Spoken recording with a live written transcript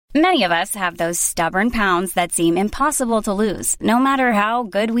Many of us have those stubborn pounds that seem impossible to lose, no matter how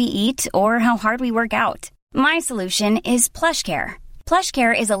good we eat or how hard we work out. My solution is PlushCare.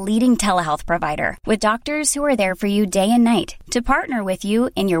 PlushCare is a leading telehealth provider with doctors who are there for you day and night to partner with you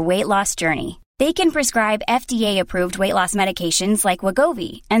in your weight loss journey. They can prescribe FDA-approved weight loss medications like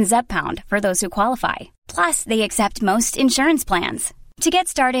Wegovy and Zepbound for those who qualify. Plus, they accept most insurance plans. To get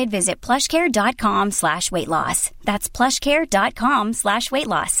started, visit plushcare.com/weightloss. That's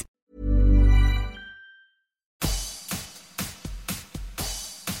plushcare.com/weightloss.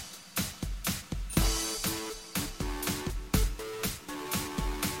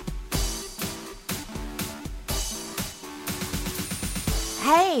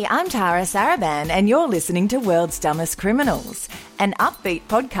 Hey, I'm Tara Saraban, and you're listening to World's Dumbest Criminals, an upbeat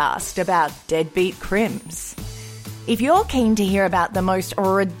podcast about deadbeat crims. If you're keen to hear about the most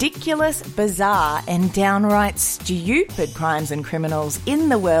ridiculous, bizarre, and downright stupid crimes and criminals in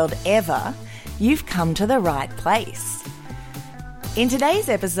the world ever, you've come to the right place. In today's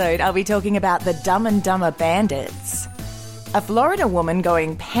episode, I'll be talking about the Dumb and Dumber Bandits, a Florida woman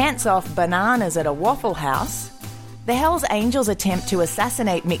going pants-off bananas at a Waffle House, the Hells Angels attempt to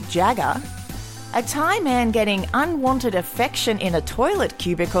assassinate Mick Jagger, a Thai man getting unwanted affection in a toilet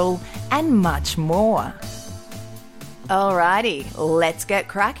cubicle, and much more. Alrighty, let's get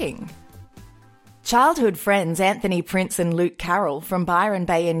cracking. Childhood friends Anthony Prince and Luke Carroll from Byron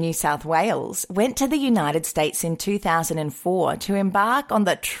Bay in New South Wales went to the United States in 2004 to embark on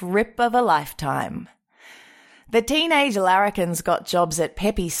the trip of a lifetime. The teenage larrikins got jobs at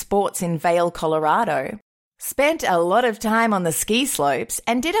Pepe Sports in Vail, Colorado, spent a lot of time on the ski slopes,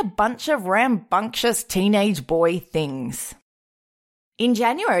 and did a bunch of rambunctious teenage boy things. In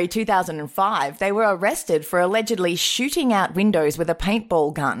January 2005, they were arrested for allegedly shooting out windows with a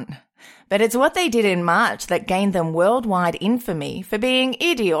paintball gun. But it's what they did in March that gained them worldwide infamy for being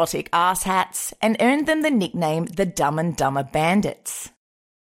idiotic asshats and earned them the nickname the Dumb and Dumber Bandits.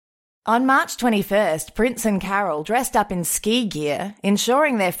 On March 21st, Prince and Carroll dressed up in ski gear,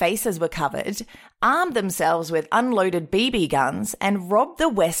 ensuring their faces were covered, armed themselves with unloaded BB guns, and robbed the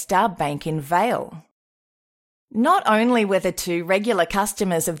Westar Bank in Vail. Not only were the two regular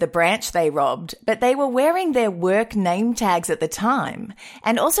customers of the branch they robbed, but they were wearing their work name tags at the time,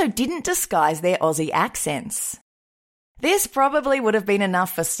 and also didn't disguise their Aussie accents. This probably would have been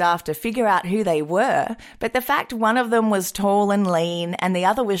enough for staff to figure out who they were, but the fact one of them was tall and lean and the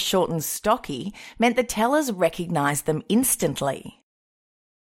other was short and stocky meant the tellers recognised them instantly.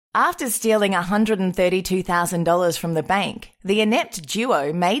 After stealing $132,000 from the bank, the inept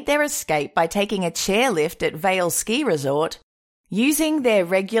duo made their escape by taking a chairlift at Vail Ski Resort, using their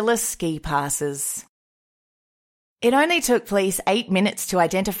regular ski passes. It only took police 8 minutes to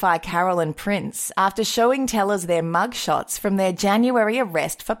identify Carroll and Prince after showing tellers their mugshots from their January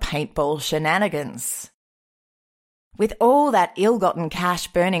arrest for paintball shenanigans. With all that ill-gotten cash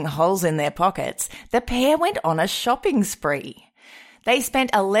burning holes in their pockets, the pair went on a shopping spree. They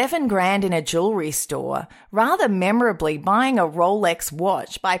spent $11,000 in a jewellery store, rather memorably buying a Rolex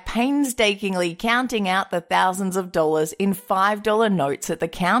watch by painstakingly counting out the thousands of dollars in $5 notes at the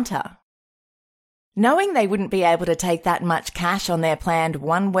counter. Knowing they wouldn't be able to take that much cash on their planned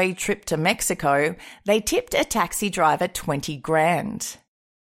one-way trip to Mexico, they tipped a taxi driver $20,000.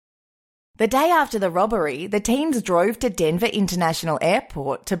 The day after the robbery, the teens drove to Denver International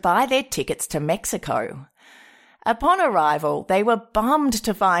Airport to buy their tickets to Mexico. Upon arrival, they were bummed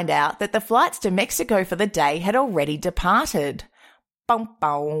to find out that the flights to Mexico for the day had already departed. Bum,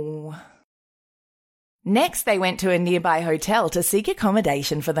 bum. Next, they went to a nearby hotel to seek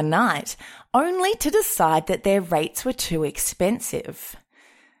accommodation for the night, only to decide that their rates were too expensive.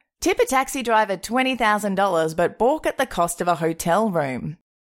 Tip a taxi driver $20,000 but balk at the cost of a hotel room.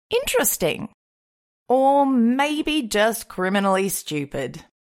 Interesting. Or maybe just criminally stupid.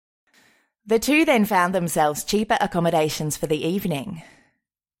 The two then found themselves cheaper accommodations for the evening.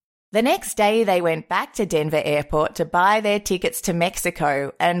 The next day, they went back to Denver Airport to buy their tickets to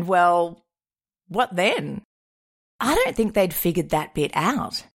Mexico, and well, what then? I don't think they'd figured that bit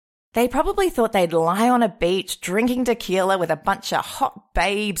out. They probably thought they'd lie on a beach drinking tequila with a bunch of hot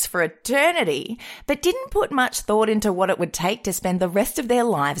babes for eternity, but didn't put much thought into what it would take to spend the rest of their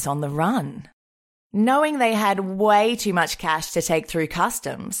lives on the run. Knowing they had way too much cash to take through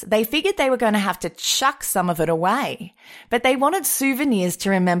customs, they figured they were going to have to chuck some of it away. But they wanted souvenirs to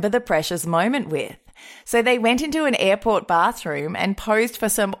remember the precious moment with. So they went into an airport bathroom and posed for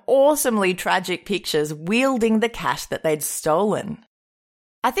some awesomely tragic pictures wielding the cash that they'd stolen.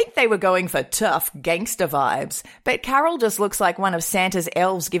 I think they were going for tough gangster vibes, but Carol just looks like one of Santa's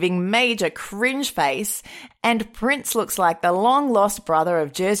elves giving major cringe face, and Prince looks like the long-lost brother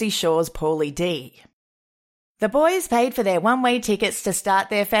of Jersey Shore's Paulie D. The boys paid for their one-way tickets to start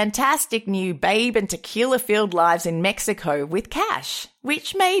their fantastic new babe and tequila-filled lives in Mexico with cash,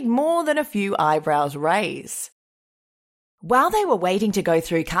 which made more than a few eyebrows raise. While they were waiting to go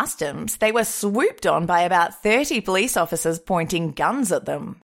through customs, they were swooped on by about 30 police officers pointing guns at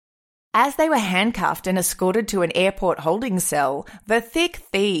them. As they were handcuffed and escorted to an airport holding cell, the thick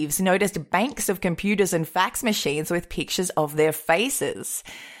thieves noticed banks of computers and fax machines with pictures of their faces.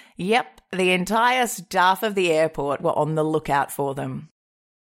 Yep, the entire staff of the airport were on the lookout for them.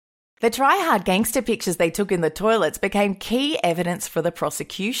 The try-hard gangster pictures they took in the toilets became key evidence for the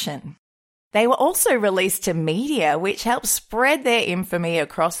prosecution. They were also released to media, which helped spread their infamy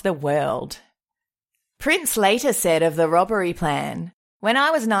across the world. Prince later said of the robbery plan, "When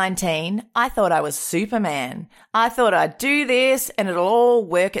I was 19, I thought I was Superman. I thought I'd do this and it'll all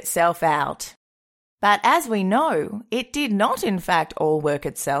work itself out." But as we know, it did not in fact all work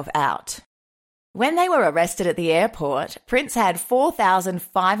itself out. When they were arrested at the airport, Prince had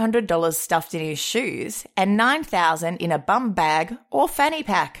 $4,500 stuffed in his shoes and $9,000 in a bum bag or fanny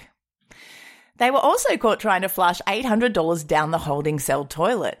pack. They were also caught trying to flush $800 down the holding cell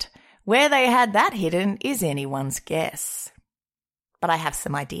toilet. Where they had that hidden is anyone's guess. But I have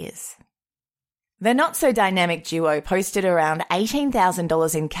some ideas. The not-so-dynamic duo posted around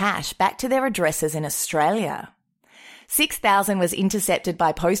 $18,000 in cash back to their addresses in Australia. $6,000 was intercepted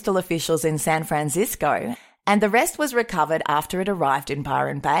by postal officials in San Francisco, and the rest was recovered after it arrived in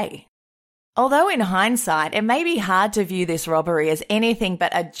Byron Bay. Although in hindsight, it may be hard to view this robbery as anything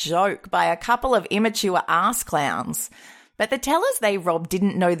but a joke by a couple of immature ass clowns, but the tellers they robbed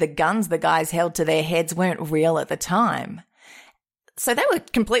didn't know the guns the guys held to their heads weren't real at the time. So they were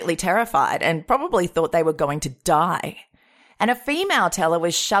completely terrified and probably thought they were going to die. And a female teller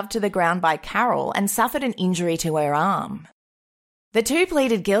was shoved to the ground by Carol and suffered an injury to her arm. The two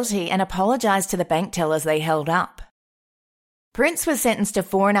pleaded guilty and apologised to the bank tellers they held up. Prince was sentenced to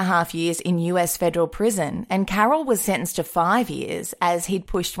 4.5 years in US federal prison, and Carol was sentenced to 5 years as he'd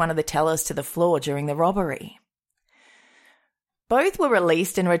pushed one of the tellers to the floor during the robbery. Both were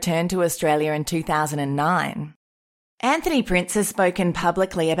released and returned to Australia in 2009. Anthony Prince has spoken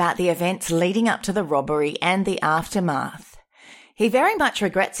publicly about the events leading up to the robbery and the aftermath. He very much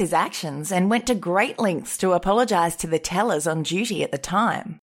regrets his actions and went to great lengths to apologise to the tellers on duty at the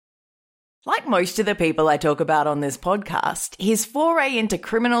time. Like most of the people I talk about on this podcast, his foray into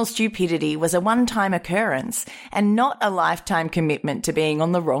criminal stupidity was a one-time occurrence and not a lifetime commitment to being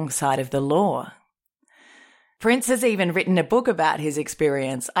on the wrong side of the law. Prince has even written a book about his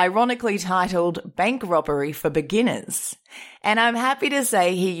experience, ironically titled Bank Robbery for Beginners. And I'm happy to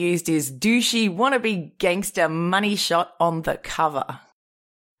say he used his douchey wannabe gangster money shot on the cover. 10-4,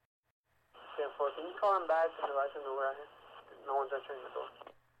 can you call him back to the right in the way? No one's entering the door.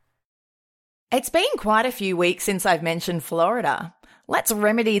 It's been quite a few weeks since I've mentioned Florida. Let's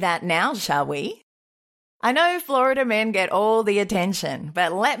remedy that now, shall we? I know Florida men get all the attention,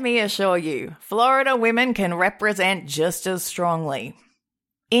 but let me assure you, Florida women can represent just as strongly.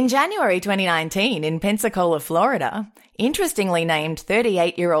 In January 2019, in Pensacola, Florida, interestingly named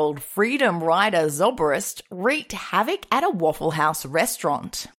 38-year-old Freedom Rider Zobrist wreaked havoc at a Waffle House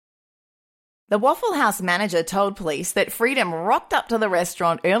restaurant. The Waffle House manager told police that Freedom rocked up to the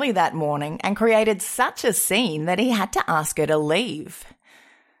restaurant early that morning and created such a scene that he had to ask her to leave.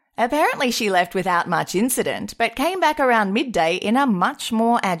 Apparently she left without much incident, but came back around midday in a much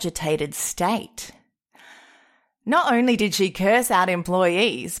more agitated state. Not only did she curse out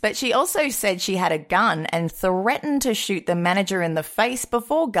employees, but she also said she had a gun and threatened to shoot the manager in the face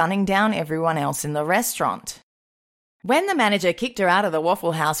before gunning down everyone else in the restaurant. When the manager kicked her out of the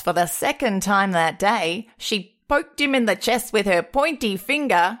Waffle House for the second time that day, she poked him in the chest with her pointy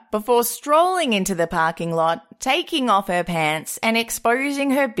finger before strolling into the parking lot, taking off her pants and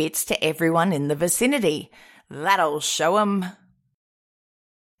exposing her bits to everyone in the vicinity. That'll show 'em.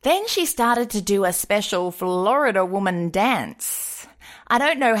 Then she started to do a special Florida woman dance. I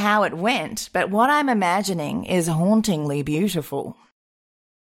don't know how it went, but what I'm imagining is hauntingly beautiful.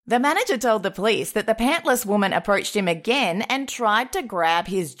 The manager told the police that the pantless woman approached him again and tried to grab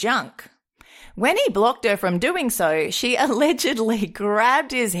his junk. When he blocked her from doing so, she allegedly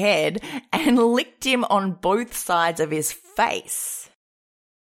grabbed his head and licked him on both sides of his face.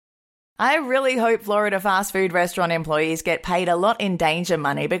 I really hope Florida fast food restaurant employees get paid a lot in danger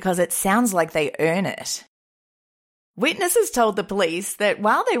money because it sounds like they earn it. Witnesses told the police that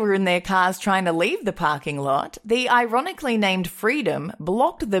while they were in their cars trying to leave the parking lot, the ironically named Freedom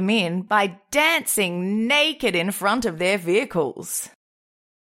blocked them in by dancing naked in front of their vehicles.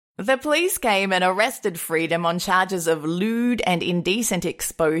 The police came and arrested Freedom on charges of lewd and indecent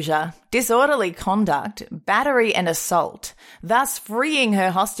exposure, disorderly conduct, battery and assault, thus freeing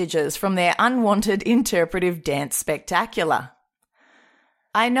her hostages from their unwanted interpretive dance spectacular.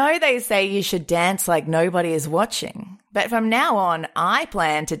 I know they say you should dance like nobody is watching, but from now on, I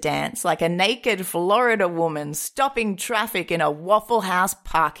plan to dance like a naked Florida woman stopping traffic in a Waffle House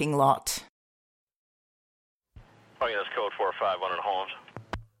parking lot. Oh, yeah, that's code 451 in Holmes.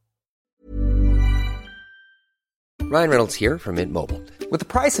 Ryan Reynolds here from Mint Mobile. With the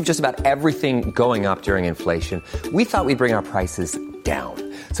price of just about everything going up during inflation, we thought we'd bring our prices down.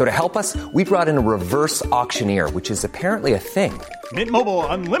 So to help us, we brought in a reverse auctioneer, which is apparently a thing. Mint Mobile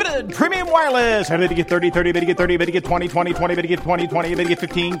Unlimited Premium Wireless. How to get 30, 30, bit to get 30, bit to get 20, 20, 20, bit to get 20, 20, bit to get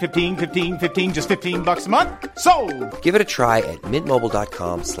 15, 15, 15, 15, just $15 a month? Sold! Give it a try at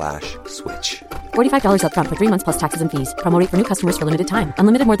mintmobile.com/switch. $45 up front for 3 months plus taxes and fees. Promo rate for new customers for limited time.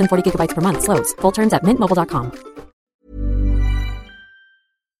 Unlimited more than 40 gigabytes per month. Slows full terms at mintmobile.com.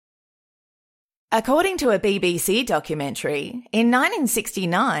 According to a BBC documentary, in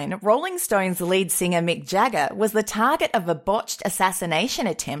 1969, Rolling Stones lead singer Mick Jagger was the target of a botched assassination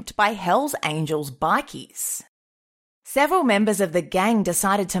attempt by Hells Angels bikies. Several members of the gang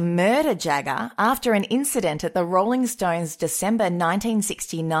decided to murder Jagger after an incident at the Rolling Stones' December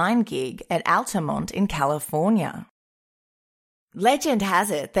 1969 gig at Altamont in California. Legend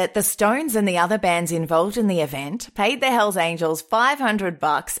has it that the Stones and the other bands involved in the event paid the Hells Angels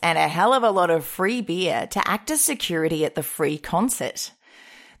 $500 and a hell of a lot of free beer to act as security at the free concert.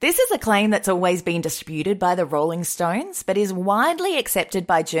 This is a claim that's always been disputed by the Rolling Stones, but is widely accepted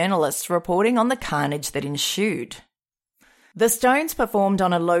by journalists reporting on the carnage that ensued. The Stones performed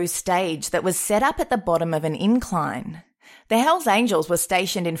on a low stage that was set up at the bottom of an incline. The Hells Angels were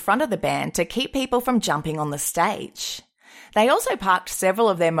stationed in front of the band to keep people from jumping on the stage. They also parked several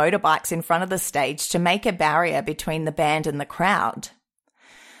of their motorbikes in front of the stage to make a barrier between the band and the crowd.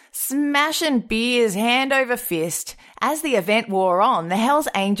 Smashing beers hand over fist, as the event wore on, the Hells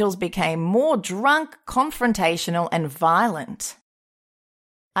Angels became more drunk, confrontational and violent.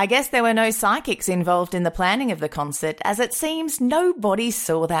 I guess there were no psychics involved in the planning of the concert, as it seems nobody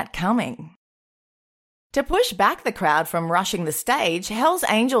saw that coming. To push back the crowd from rushing the stage, Hells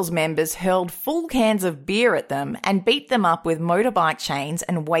Angels members hurled full cans of beer at them and beat them up with motorbike chains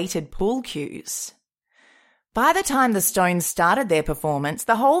and weighted pool cues. By the time the Stones started their performance,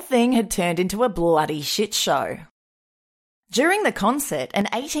 the whole thing had turned into a bloody shit show. During the concert, an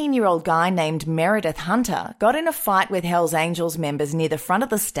 18-year-old guy named Meredith Hunter got in a fight with Hells Angels members near the front of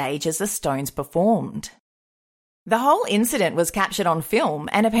the stage as the Stones performed. The whole incident was captured on film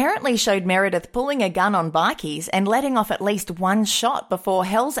and apparently showed Meredith pulling a gun on bikies and letting off at least one shot before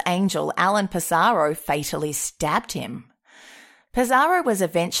Hells Angel Alan Pissarro fatally stabbed him. Pissarro was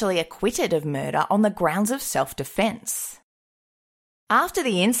eventually acquitted of murder on the grounds of self-defense. After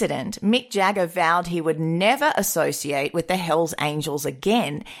the incident, Mick Jagger vowed he would never associate with the Hells Angels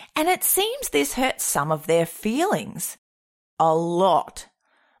again, and it seems this hurt some of their feelings. A lot.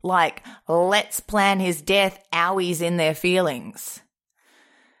 Like, let's plan his death, owies in their feelings.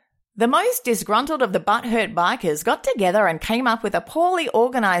 The most disgruntled of the butthurt bikers got together and came up with a poorly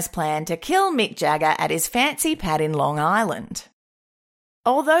organised plan to kill Mick Jagger at his fancy pad in Long Island.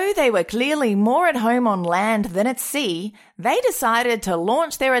 Although they were clearly more at home on land than at sea, they decided to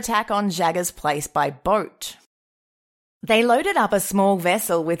launch their attack on Jagger's place by boat. They loaded up a small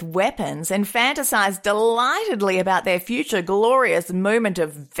vessel with weapons and fantasized delightedly about their future glorious moment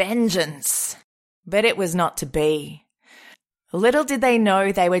of vengeance. But it was not to be. Little did they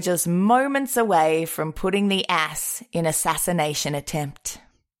know they were just moments away from putting the ass in assassination attempt.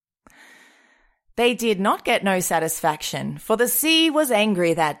 They did not get no satisfaction, for the sea was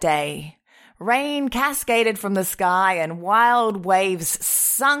angry that day. Rain cascaded from the sky and wild waves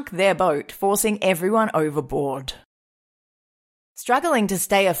sunk their boat, forcing everyone overboard. Struggling to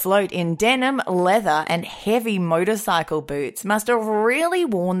stay afloat in denim, leather and heavy motorcycle boots must have really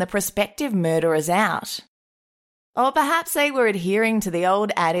worn the prospective murderers out. Or perhaps they were adhering to the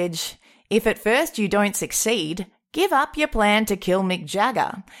old adage, if at first you don't succeed, give up your plan to kill Mick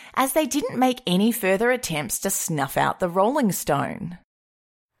Jagger, as they didn't make any further attempts to snuff out the Rolling Stone.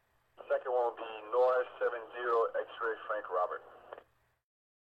 Second one will be North 70 X-Ray Frank Robert.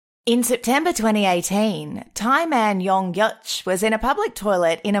 In September 2018, Thai man Yong Yuch was in a public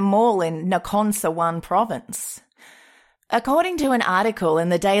toilet in a mall in Nakhon Sawan province. According to an article in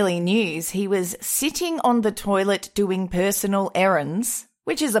the Daily News, he was sitting on the toilet doing personal errands,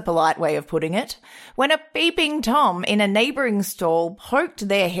 which is a polite way of putting it, when a peeping Tom in a neighbouring stall poked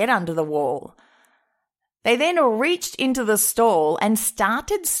their head under the wall. They then reached into the stall and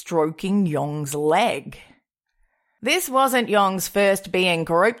started stroking Yong's leg. This wasn't Yong's first being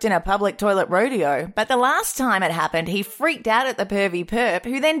groped in a public toilet rodeo, but the last time it happened, he freaked out at the pervy perp,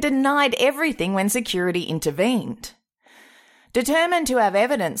 who then denied everything when security intervened. Determined to have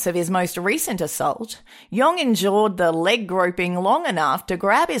evidence of his most recent assault, Yong endured the leg groping long enough to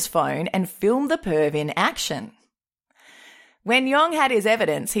grab his phone and film the perv in action. When Yong had his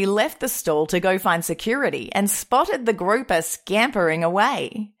evidence, he left the stall to go find security and spotted the groper scampering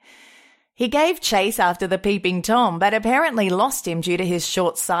away. He gave chase after the peeping Tom, but apparently lost him due to his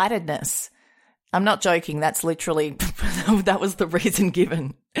short-sightedness. I'm not joking, that's literally, that was the reason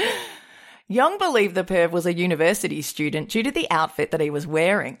given. Yong believed the perv was a university student due to the outfit that he was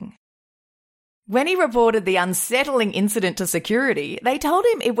wearing. When he reported the unsettling incident to security, they told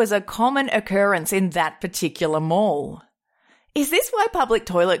him it was a common occurrence in that particular mall. Is this why public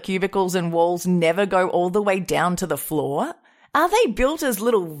toilet cubicles and walls never go all the way down to the floor? Are they built as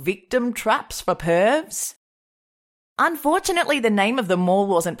little victim traps for pervs? Unfortunately, the name of the mall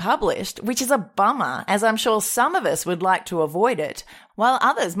wasn't published, which is a bummer, as I'm sure some of us would like to avoid it, while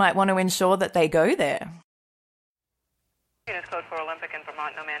others might want to ensure that they go there. Units code for Olympic in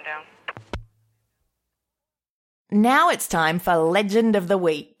Vermont, no man down. Now it's time for Legend of the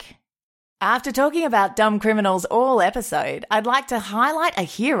Week. After talking about dumb criminals all episode, I'd like to highlight a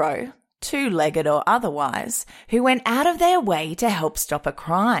hero, two-legged or otherwise, who went out of their way to help stop a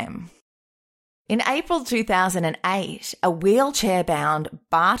crime. In April 2008, a wheelchair-bound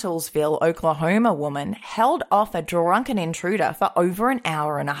Bartlesville, Oklahoma woman held off a drunken intruder for over an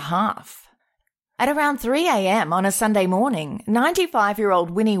hour and a half. At around 3 a.m. on a Sunday morning,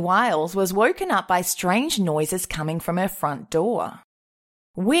 95-year-old Winnie Wiles was woken up by strange noises coming from her front door.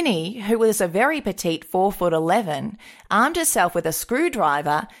 Winnie, who was a very petite 4'11", armed herself with a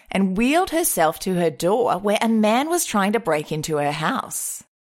screwdriver and wheeled herself to her door where a man was trying to break into her house.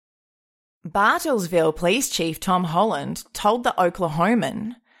 Bartlesville Police Chief Tom Holland told the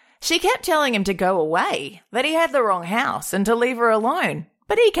Oklahoman, "She kept telling him to go away, that he had the wrong house and to leave her alone,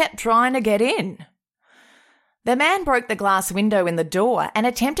 but he kept trying to get in." The man broke the glass window in the door and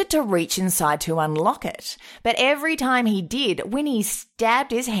attempted to reach inside to unlock it, but every time he did, Winnie stabbed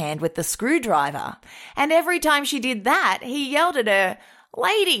his hand with the screwdriver, and every time she did that, he yelled at her,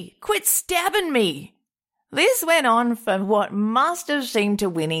 "Lady, quit stabbing me!" This went on for what must have seemed to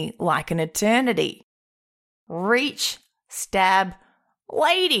Winnie like an eternity. Reach, stab,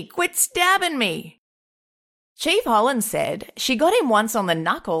 "Lady, quit stabbing me!" Chief Holland said she got him once on the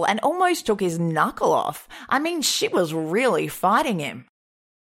knuckle and almost took his knuckle off. I mean, she was really fighting him.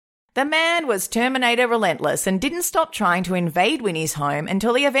 The man was Terminator relentless and didn't stop trying to invade Winnie's home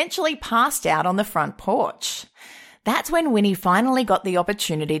until he eventually passed out on the front porch. That's when Winnie finally got the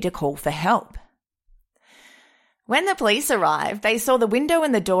opportunity to call for help. When the police arrived, they saw the window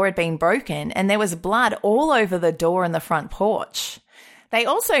and the door had been broken and there was blood all over the door and the front porch. They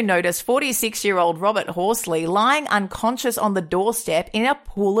also noticed 46-year-old Robert Horsley lying unconscious on the doorstep in a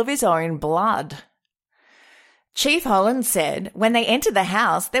pool of his own blood. Chief Holland said when they entered the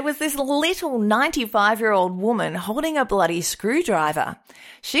house, there was this little 95-year-old woman holding a bloody screwdriver.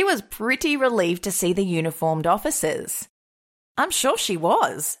 She was pretty relieved to see the uniformed officers. I'm sure she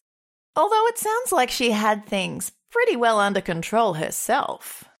was. Although it sounds like she had things pretty well under control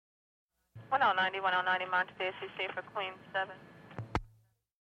herself. 1090, 1090, Montevideo, CC for Queen 7.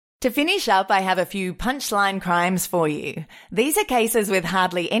 To finish up, I have a few punchline crimes for you. These are cases with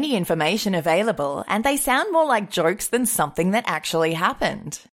hardly any information available, and they sound more like jokes than something that actually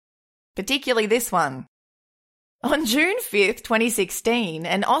happened. Particularly this one. On June 5th, 2016,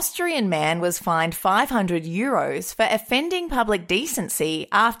 an Austrian man was fined €500 for offending public decency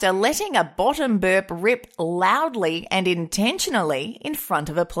after letting a bottom burp rip loudly and intentionally in front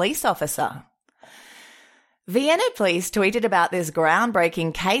of a police officer. Vienna police tweeted about this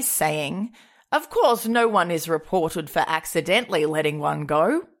groundbreaking case saying, "Of course no one is reported for accidentally letting one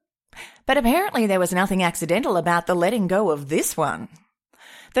go." But apparently there was nothing accidental about the letting go of this one.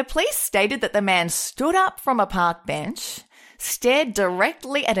 The police stated that the man stood up from a park bench, stared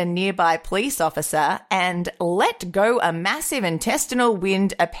directly at a nearby police officer, and let go a massive intestinal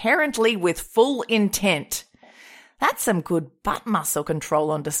wind apparently with full intent. That's some good butt muscle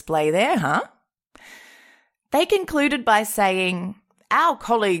control on display there, huh? They concluded by saying, "Our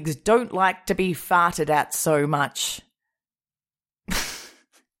colleagues don't like to be farted at so much."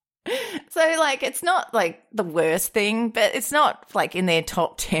 So, like, it's not, like, the worst thing, but it's not, like, in their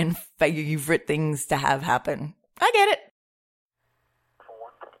top 10 favourite things to have happen. I get it.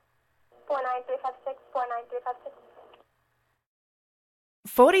 49356, 49356.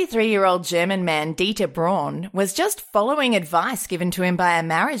 43-year-old German man Dieter Braun was just following advice given to him by a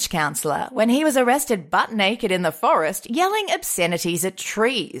marriage counsellor when he was arrested butt naked in the forest yelling obscenities at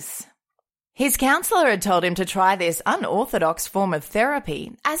trees. His counsellor had told him to try this unorthodox form of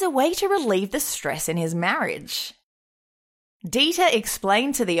therapy as a way to relieve the stress in his marriage. Dieter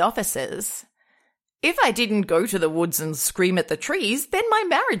explained to the officers, "If I didn't go to the woods and scream at the trees, then my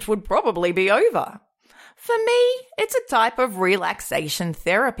marriage would probably be over. For me, it's a type of relaxation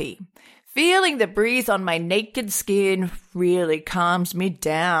therapy. Feeling the breeze on my naked skin really calms me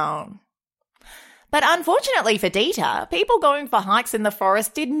down." But unfortunately for Dieter, people going for hikes in the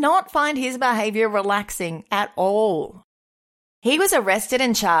forest did not find his behaviour relaxing at all. He was arrested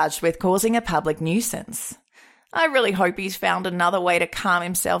and charged with causing a public nuisance. I really hope he's found another way to calm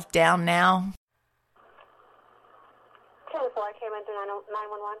himself down now. 10-4 came in through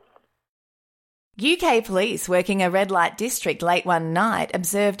 911. UK police working a red light district late one night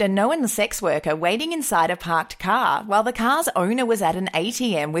observed a known sex worker waiting inside a parked car while the car's owner was at an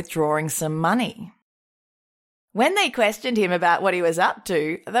ATM withdrawing some money. When they questioned him about what he was up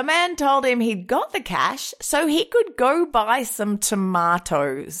to, the man told him he'd got the cash so he could go buy some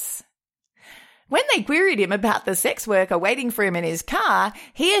tomatoes. When they queried him about the sex worker waiting for him in his car,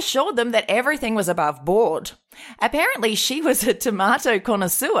 he assured them that everything was above board. Apparently, she was a tomato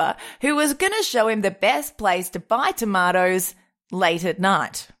connoisseur who was going to show him the best place to buy tomatoes late at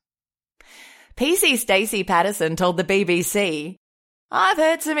night. PC Stacey Patterson told the BBC, "I've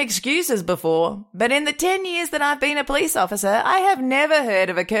heard some excuses before, but in the 10 years that I've been a police officer, I have never heard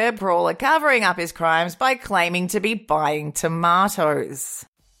of a curb crawler covering up his crimes by claiming to be buying tomatoes."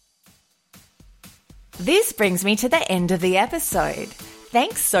 This brings me to the end of the episode.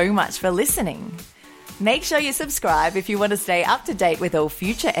 Thanks so much for listening. Make sure you subscribe if you want to stay up to date with all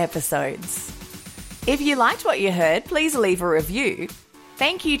future episodes. If you liked what you heard, please leave a review.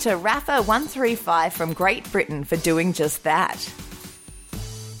 Thank you to Rafa135 from Great Britain for doing just that.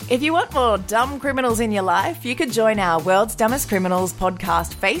 If you want more dumb criminals in your life, you could join our World's Dumbest Criminals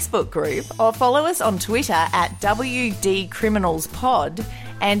podcast Facebook group or follow us on Twitter at WDCriminalsPod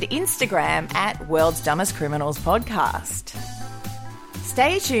and Instagram at World's Dumbest Criminals Podcast.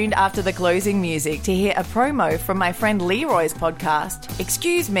 Stay tuned after the closing music to hear a promo from my friend Leroy's podcast,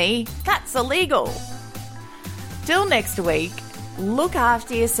 Excuse Me, That's Illegal. Till next week, look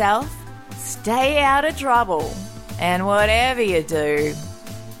after yourself, stay out of trouble, and whatever you do,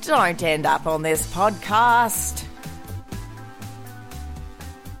 don't end up on this podcast.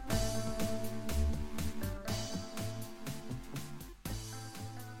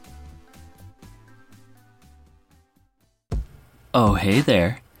 Oh, hey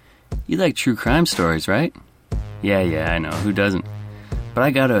there. You like true crime stories, right? Yeah, I know, who doesn't? But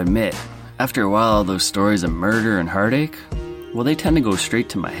I gotta admit, after a while all those stories of murder and heartache, well, they tend to go straight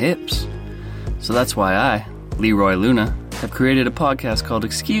to my hips. So that's why I, Leroy Luna, have created a podcast called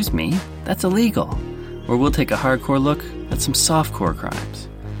Excuse Me, That's Illegal, where we'll take a hardcore look at some softcore crimes.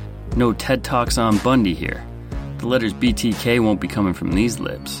 No TED Talks on Bundy here. The letters BTK won't be coming from these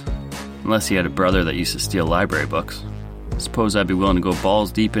lips. Unless he had a brother that used to steal library books. Suppose I'd be willing to go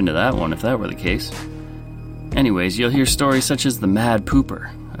balls deep into that one if that were the case. Anyways, you'll hear stories such as the Mad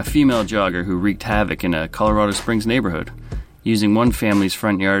Pooper, a female jogger who wreaked havoc in a Colorado Springs neighborhood, using one family's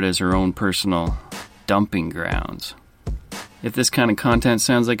front yard as her own personal dumping grounds. If this kind of content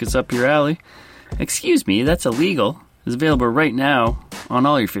sounds like it's up your alley, Excuse Me, That's Illegal is available right now on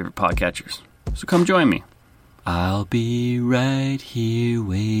all your favorite podcatchers. So come join me. I'll be right here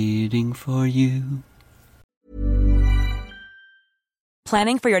waiting for you.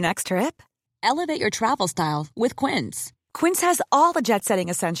 Planning for your next trip? Elevate your travel style with Quince. Quince has all the jet-setting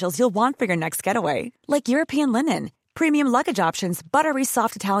essentials you'll want for your next getaway, like European linen, premium luggage options, buttery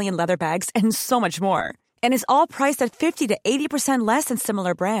soft Italian leather bags, and so much more. And is all priced at 50 to 80% less than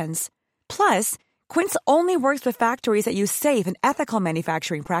similar brands. Plus, Quince only works with factories that use safe and ethical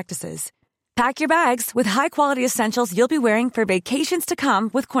manufacturing practices. Pack your bags with high-quality essentials you'll be wearing for vacations to come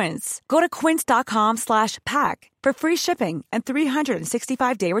with Quince. Go to quince.com/pack for free shipping and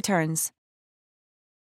 365-day returns.